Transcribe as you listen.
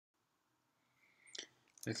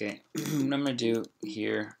Okay, what I'm going to do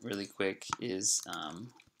here really quick is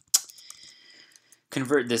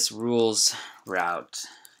convert this rules route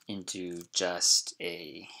into just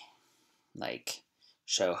a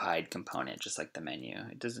show hide component, just like the menu.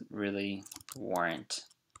 It doesn't really warrant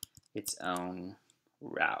its own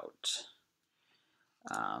route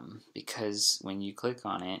because when you click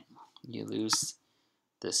on it, you lose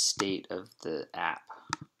the state of the app.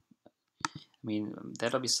 I mean,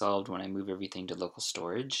 that'll be solved when I move everything to local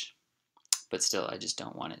storage, but still, I just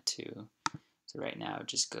don't want it to. So right now, it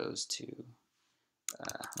just goes to,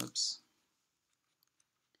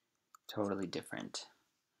 totally different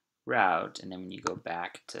route, and then when you go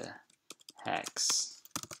back to hex,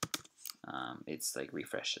 it's like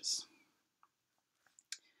refreshes,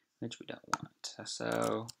 which we don't want.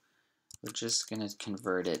 So we're just gonna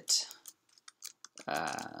convert it,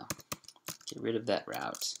 get rid of that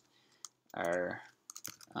route. Our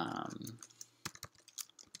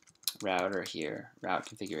router here, route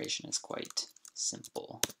configuration is quite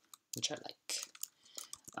simple, which I like.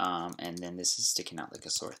 And then this is sticking out like a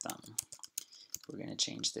sore thumb. We're going to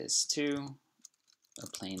change this to a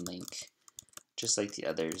plain link, just like the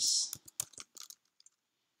others.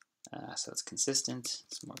 So it's consistent,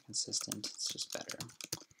 it's more consistent, it's just better.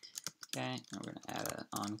 Okay, and we're going to add an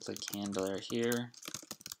on-click handler here,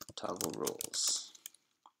 toggle rules.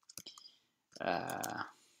 And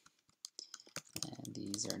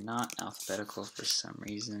these are not alphabetical for some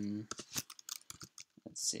reason.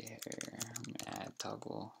 Let's see here, I'm going to add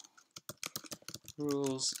toggle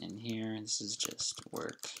rules in here. This is just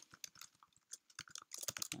work.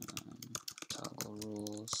 Toggle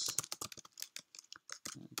rules.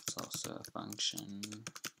 It's also a function.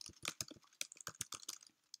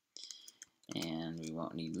 And we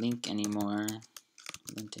won't need link anymore.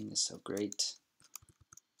 Linting is so great.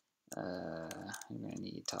 We're going to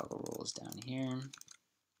need toggle rules down here.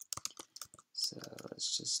 So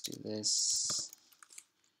let's just do this.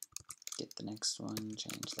 Get the next one,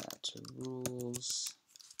 change that to rules.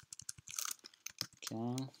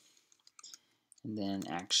 Okay. And then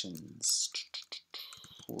actions.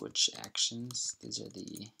 Which actions? These are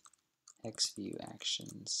the hex view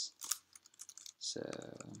actions. So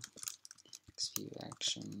hex view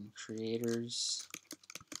action creators.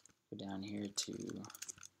 Go down here to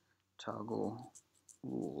toggle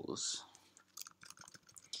rules.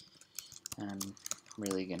 And I'm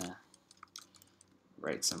really gonna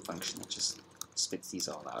write some function that just spits these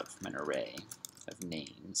all out from an array of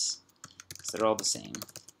names. Because they're all the same.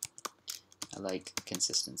 I like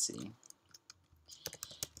consistency.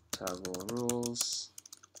 Toggle rules.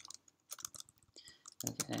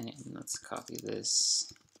 Okay, and let's copy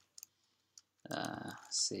this.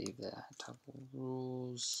 Save that toggle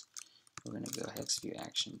rules. We're going to go hex view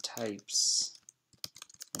action types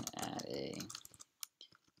and add a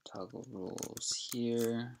toggle rules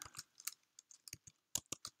here.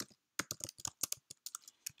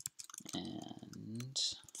 And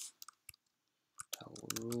toggle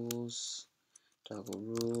rules.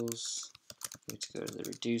 We have to go to the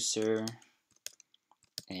reducer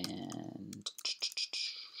and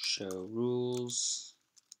show rules.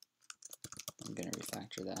 I'm going to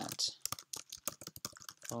refactor that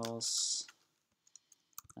false.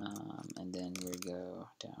 And then we go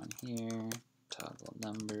down here, toggle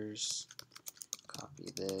numbers, copy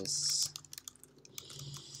this,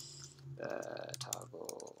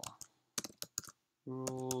 toggle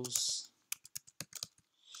rules.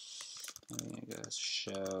 I'm going to go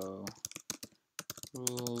show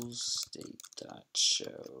rules,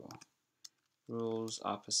 state.show rules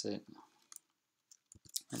opposite.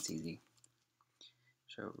 That's easy.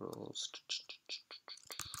 Show rules.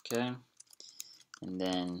 Okay. And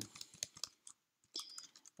then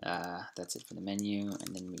that's it for the menu.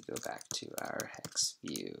 And then we go back to our hex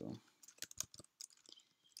view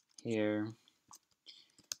here.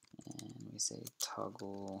 And we say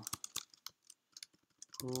toggle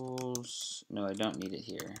rules. No, I don't need it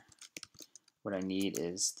here. What I need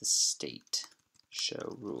is the state.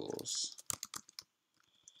 Show rules.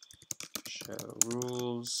 Show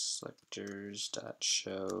rules, selectors dot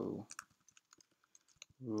show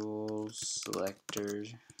rules selector.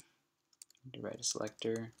 To write a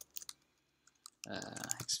selector.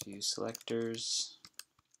 Hex view selectors.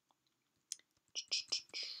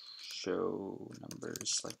 Show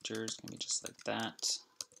numbers selectors. Gonna be just like that.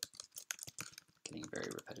 Getting very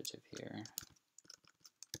repetitive here.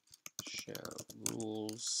 Show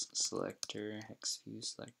rules selector, hex view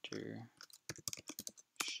selector,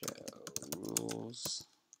 show rules.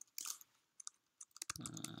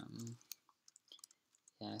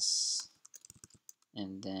 Yes,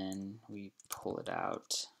 and then we pull it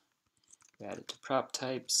out We add it to prop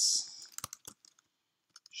types.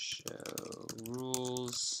 Show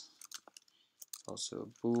rules. Also a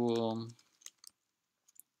bool.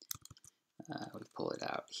 We pull it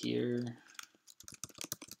out here.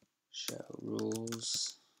 Show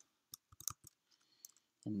rules.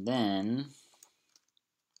 And then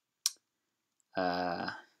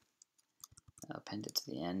I'll append it to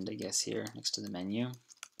the end, I guess, here next to the menu.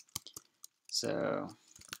 So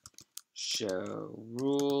show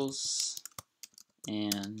rules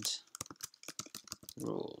and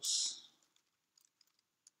rules.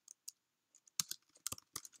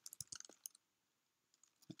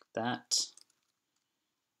 Like that.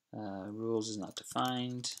 Rules is not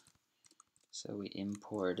defined, so we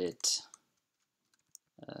import it.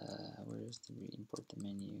 Where is the re-import the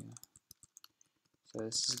menu? So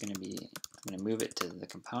this is going to be, I'm going to move it to the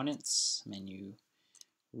components, menu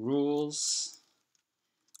rules.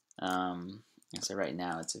 So right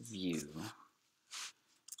now it's a view.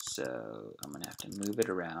 So I'm going to have to move it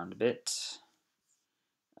around a bit.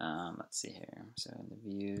 Let's see here. So in the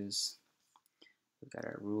views, we've got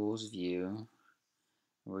our rules view.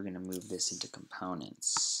 We're going to move this into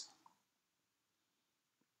components.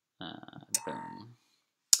 Boom.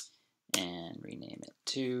 And rename it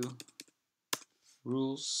to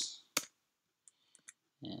rules.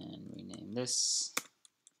 And rename this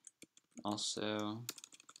also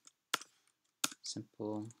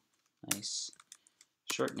simple, nice,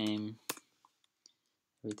 short name.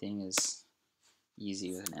 Everything is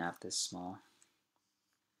easy with an app this small.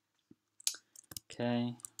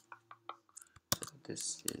 Okay, so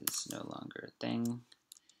this is no longer a thing.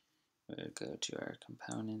 We'll go to our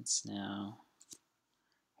components now.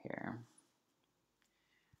 Here,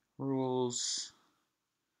 rules.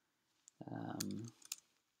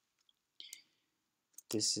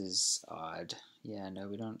 This is odd. Yeah, no,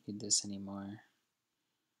 we don't need this anymore.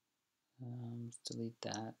 Delete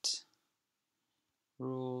that.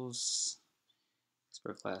 Rules.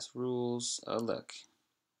 Export class rules. Oh, look.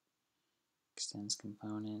 Extends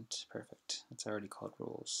component. Perfect. It's already called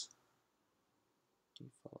rules.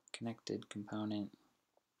 Default connected component.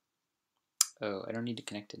 Oh, I don't need to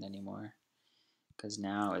connect it anymore because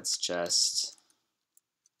now it's just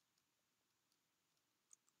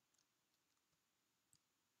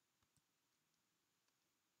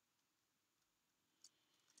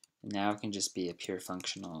now it can just be a pure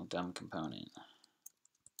functional dumb component.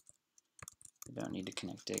 We don't need to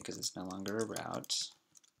connect it because it's no longer a route.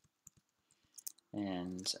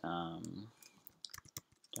 And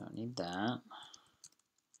don't need that.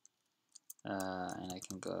 And I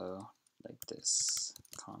can go like this.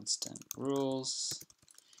 Constant rules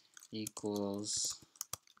equals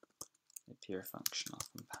a pure functional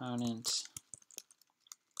component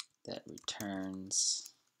that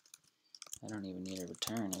returns. I don't even need a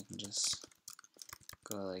return. I can just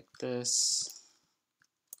go like this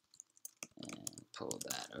and pull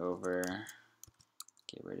that over.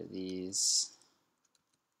 Get rid of these.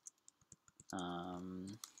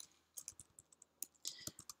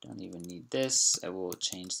 Don't even need this. I will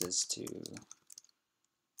change this to,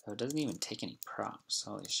 oh, it doesn't even take any props.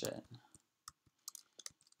 Holy shit.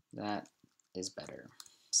 That is better,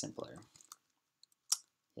 simpler.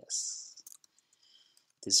 Yes.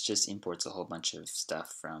 This just imports a whole bunch of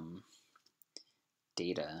stuff from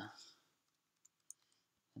data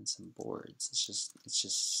and some boards. It's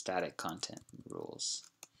just static content rules.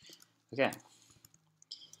 Okay.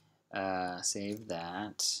 Save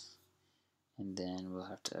that. And then we'll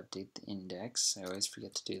have to update the index. I always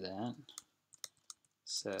forget to do that.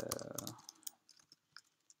 So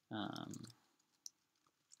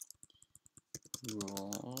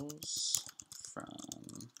rules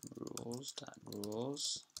from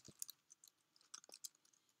rules.rules.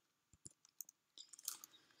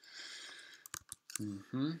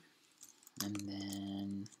 And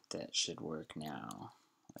then that should work now,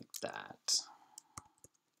 like that.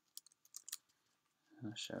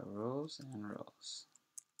 I'll show rules and rules.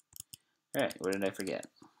 Alright, what did I forget?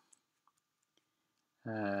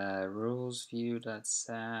 Rules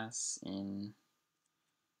view.sass in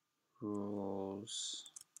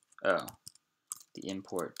rules. Oh, the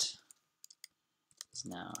import is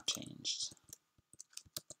now changed.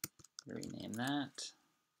 Rename that.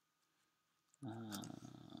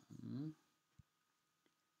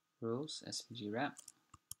 Rules svg wrap.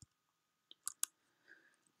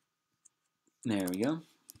 There we go.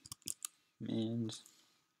 And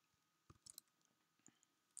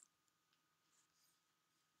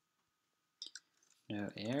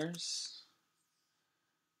no errors.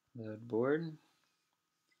 Load board.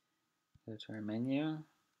 Go to our menu.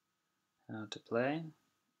 How to play.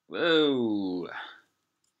 Whoa!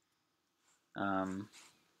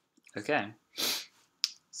 Okay.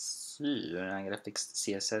 So I gotta fix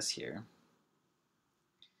the CSS here.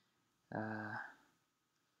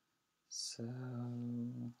 So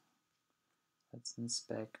let's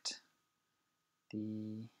inspect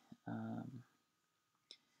the,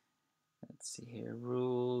 let's see here,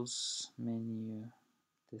 rules, menu,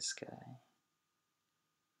 this guy.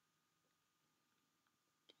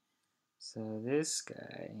 So this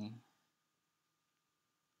guy,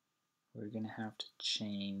 we're gonna have to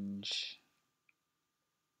change.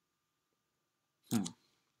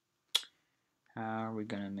 How are we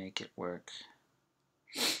gonna make it work?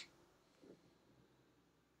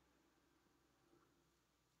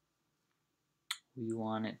 We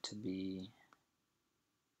want it to be,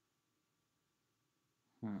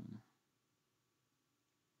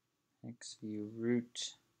 xview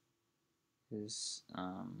root is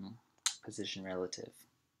position relative.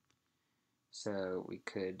 So we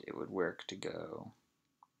could, it would work to go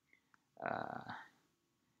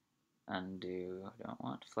undo, I don't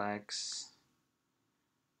want flex.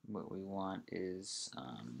 What we want is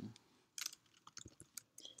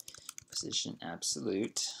position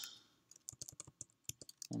absolute,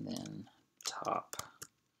 and then top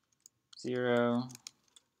 0,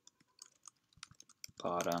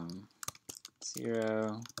 bottom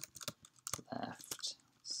 0, left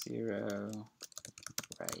 0,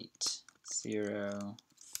 right 0,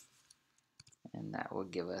 and that will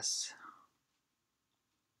give us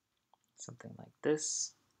something like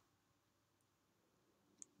this.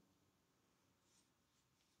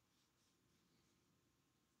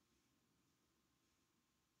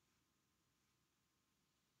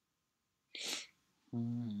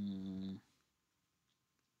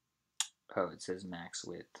 Oh, it says max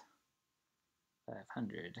width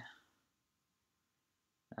 500.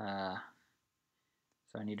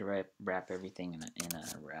 So I need to wrap everything in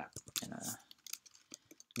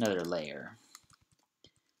another layer.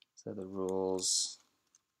 So the rules,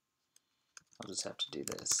 I'll just have to do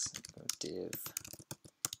this. Go div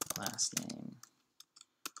class name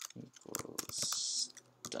equals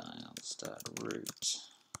styles.root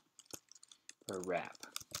or wrap.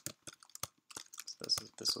 So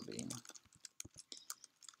this will be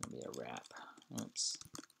a wrap. Oops.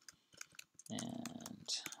 And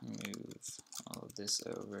move all of this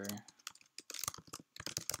over.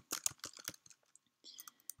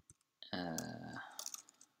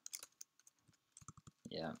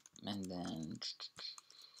 Yeah, and then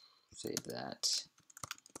save that,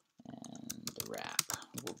 and the wrap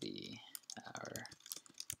will be our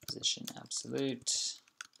position absolute.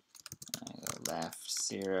 I go left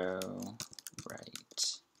 0, right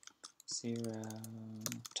 0,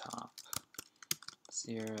 top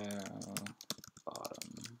 0,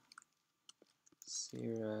 bottom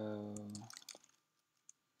 0,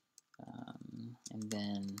 and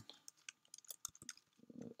then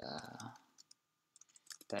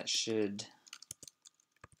that should,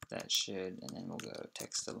 and then we'll go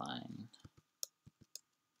text align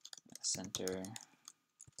center.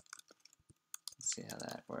 Let's see how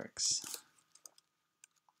that works.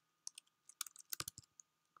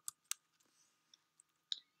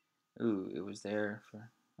 Ooh, it was there for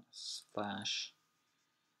a splash.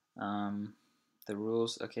 The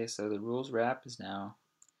rules, okay, so the rules wrap is now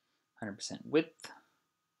 100% width.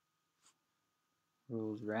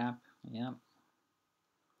 Rules wrap, yep.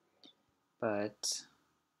 But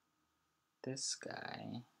this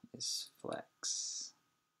guy is flex.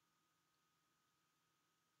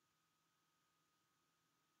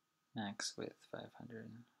 Max width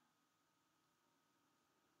 500.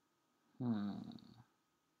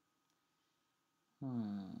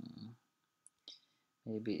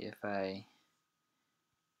 Maybe if I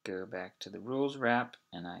go back to the rules wrap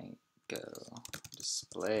and I go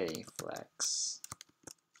display flex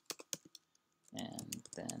and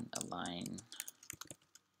then align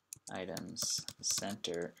items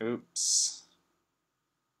center. Oops.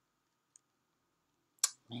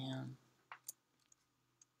 Man.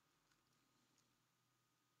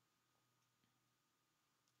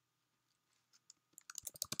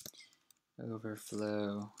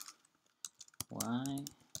 Overflow y.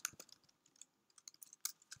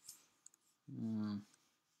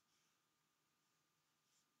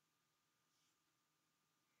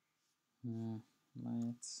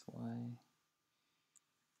 That's y.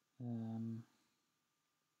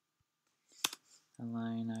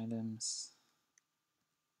 Align items.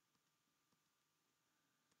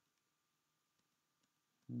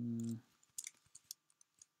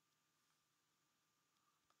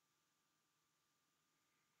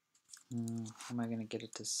 How am I going to get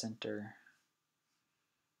it to center?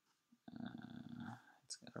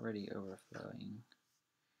 already overflowing.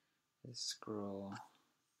 This scroll,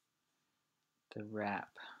 the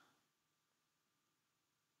wrap.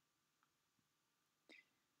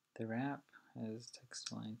 The wrap has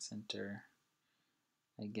text align center.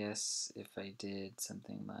 I guess if I did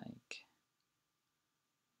something like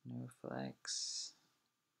no flex.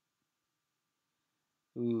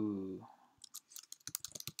 Ooh,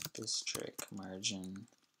 this trick, margin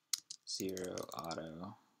 0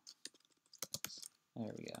 auto.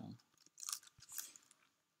 There we go.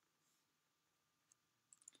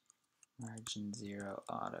 Margin 0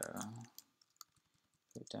 auto.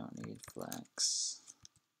 We don't need flex.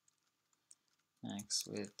 Max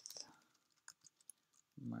width,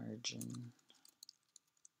 margin.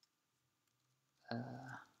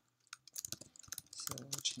 So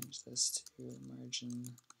we'll change this to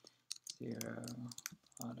margin 0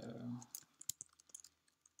 auto.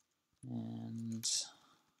 And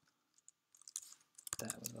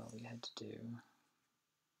that was all we had to do.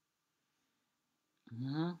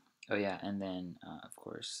 Oh yeah, and then of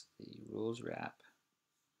course the rules wrap,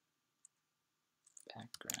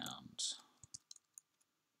 background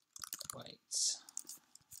white,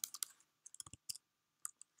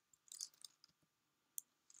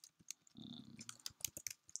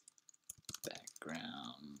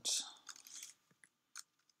 background,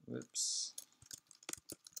 whoops,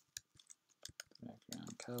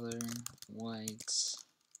 background color white,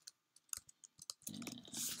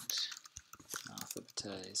 and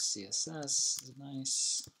alphabetized CSS is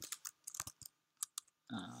nice.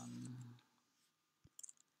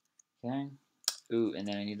 Okay. Ooh, and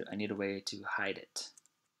then I need a way to hide it.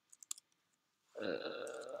 Like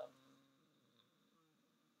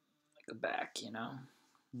a back, you know.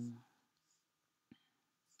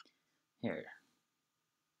 Here.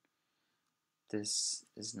 This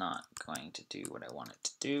is not going to do what I want it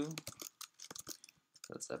to do.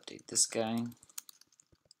 Let's update this guy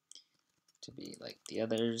to be like the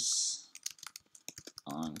others.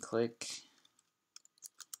 On click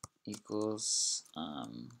equals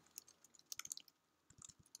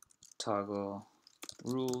toggle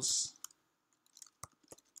rules.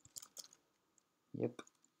 Yep.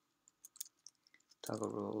 Toggle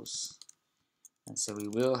rules. And so we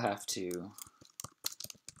will have to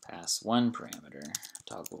pass one parameter,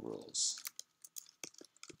 toggle rules.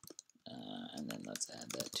 And then let's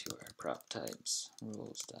add that to our prop types.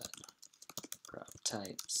 Rules.prop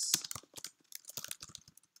types.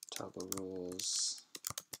 Toggle rules.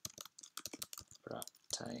 Prop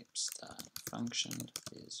types dot function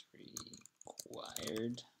is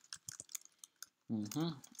required. And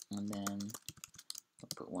then we'll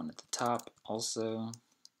put one at the top also.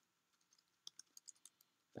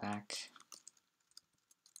 Back.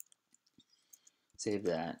 Save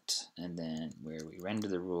that, and then where we render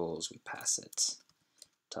the rules, we pass it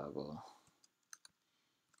toggle.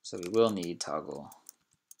 So we will need toggle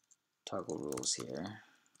rules here.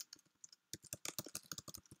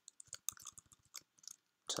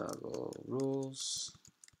 Toggle rules,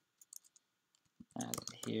 add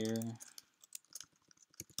it here.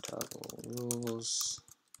 Toggle rules,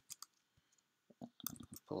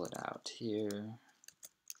 pull it out here.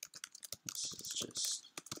 This is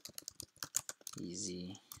just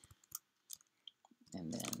easy,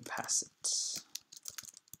 and then pass it.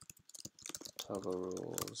 Toggle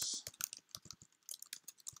rules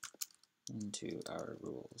into our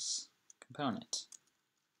rules component.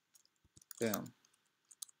 Boom.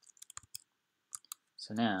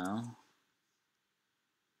 So now,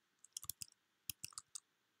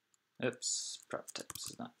 oops, prop types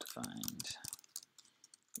is not defined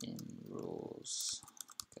in rules.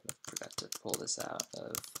 Forgot to pull this out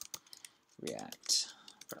of React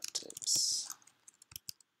prop types.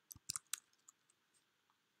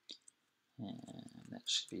 And that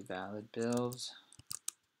should be valid build.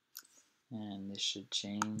 And this should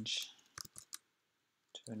change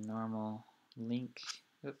to a normal link.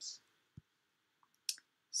 Oops.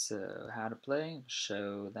 So how to play, we'll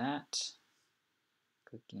show that.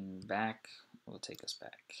 Clicking back will take us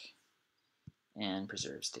back. And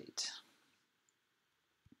preserve state.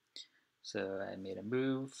 So I made a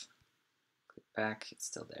move, click back, it's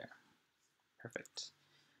still there. Perfect.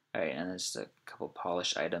 Alright, and there's a couple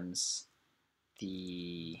polish items.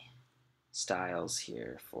 The styles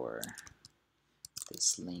here for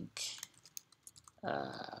this link, I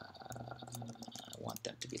want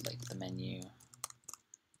them to be like the menu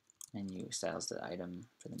styles, the item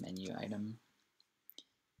for the menu item.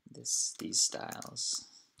 These styles.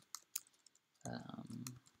 Let's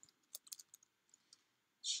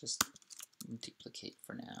just duplicate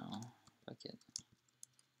for now. Fuck it.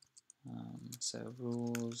 So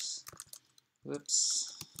rules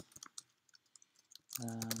Whoops.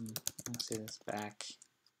 I'll say this back.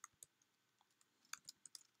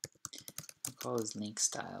 I'll call these link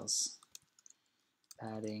styles.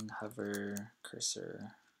 Padding, hover,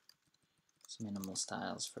 cursor, some minimal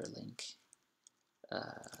styles for a link.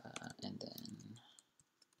 And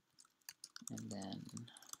then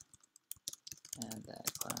add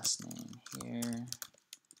that class name here,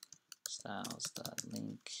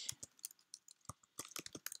 styles.link,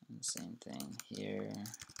 and the same thing here.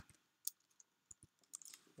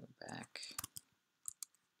 Go back.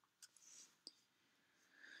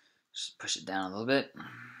 Just push it down a little bit.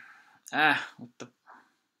 What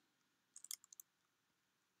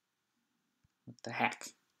the heck?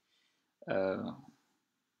 Oh,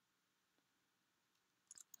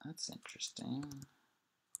 that's interesting.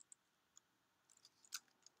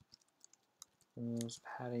 Rows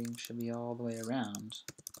padding should be all the way around.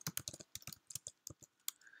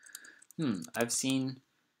 I've seen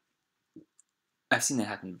that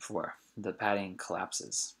happen before. The padding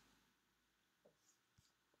collapses.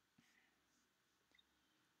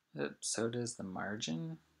 So does the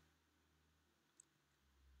margin.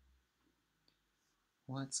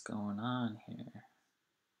 What's going on here?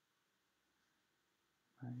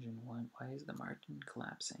 Margin 1. Why is the margin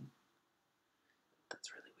collapsing?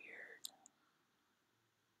 That's really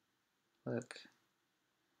weird. Look.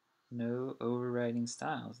 No overriding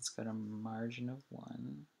styles. It's got a margin of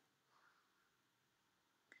 1.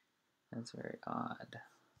 That's very odd.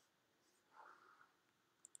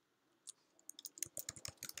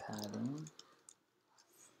 Padding.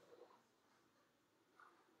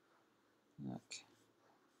 Look.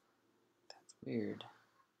 That's weird.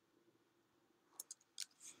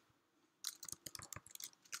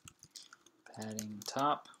 Padding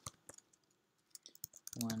top.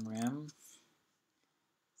 1 rem.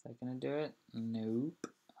 Is that gonna do it? Nope.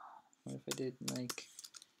 What if I did like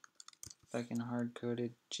fucking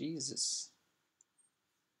hard-coded? Jesus.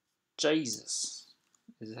 Does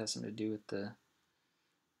it have something to do with the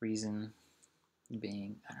reason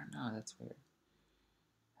being? I don't know, that's weird.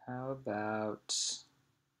 How about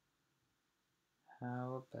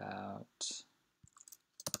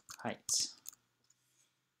height?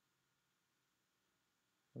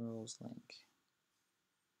 Roles link.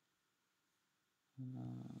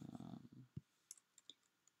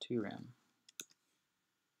 2 rem.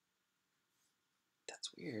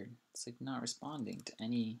 That's weird. It's like not responding to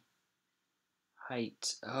any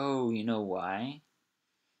height. Oh, you know why?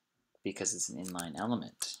 Because it's an inline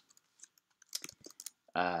element.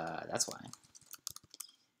 That's why.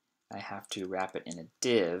 I have to wrap it in a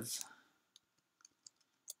div.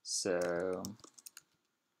 So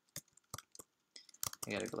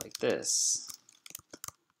I gotta go like this.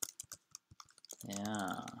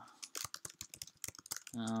 Yeah.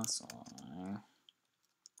 That's why.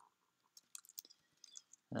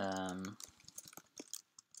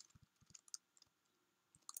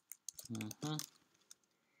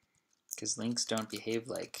 Because links don't behave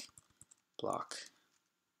like block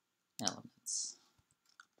elements.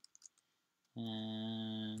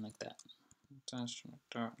 And like that. Dash,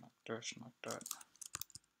 dot, dash, dot.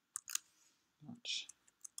 Watch.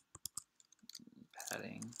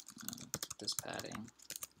 Padding. This padding.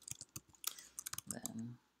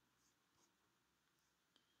 Then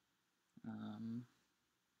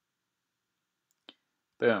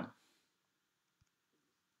boom.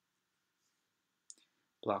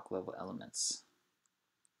 Block level elements.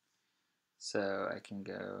 So I can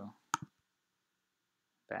go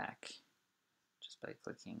back just by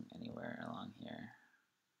clicking anywhere along here.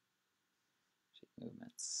 Shape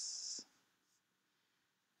movements.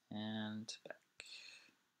 And back.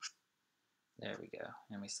 There we go.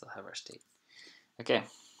 And we still have our state. Okay.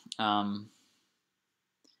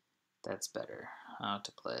 That's better. How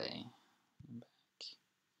to play. Back.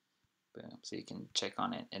 Boom. So you can check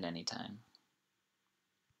on it at any time.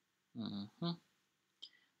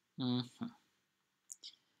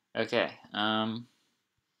 Okay.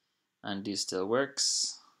 Undo still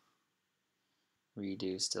works.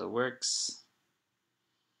 Redo still works.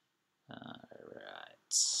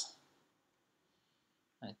 Alright.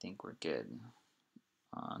 I think we're good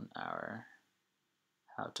on our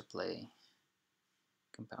how to play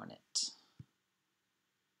component.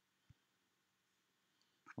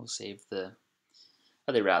 We'll save the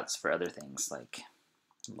other routes for other things like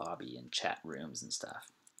lobby and chat rooms and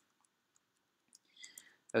stuff.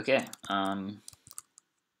 Okay,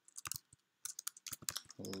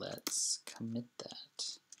 let's commit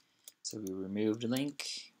that. So we removed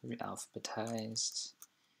link, we alphabetized,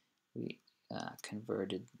 we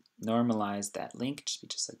normalized that link,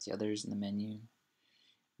 just like the others in the menu.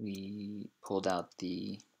 we pulled out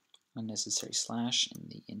the unnecessary slash in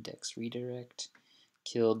the index redirect,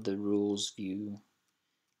 killed the rules view,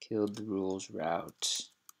 killed the rules route,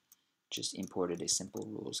 just imported a simple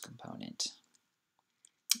rules component,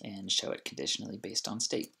 and show it conditionally based on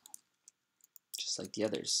state, just like the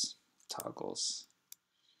others. Toggles,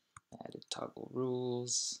 added toggle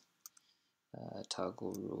rules,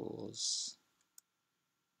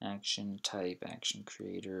 action type, action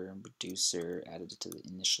creator, reducer, added it to the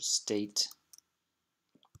initial state,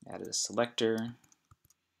 added a selector,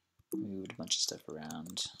 moved a bunch of stuff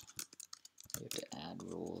around. We have to add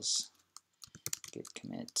rules, git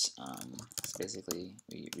commit. So basically,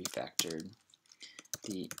 we refactored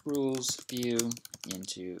the rules view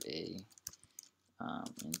into a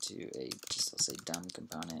just let's say dumb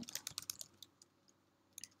component.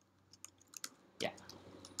 Yeah.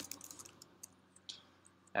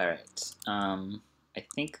 All right. I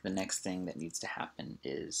think the next thing that needs to happen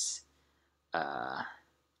is, but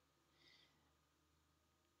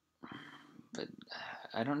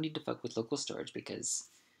I don't need to fuck with local storage because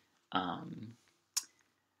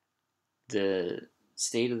the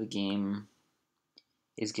state of the game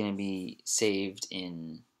is going to be saved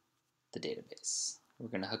in the database. We're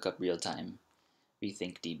going to hook up real-time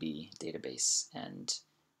RethinkDB database and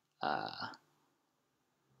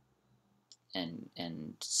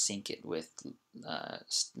sync it with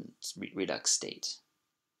Redux state.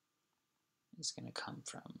 Is going to come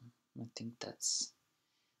from. I think that's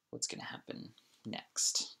what's going to happen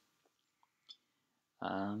next.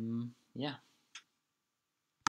 Yeah.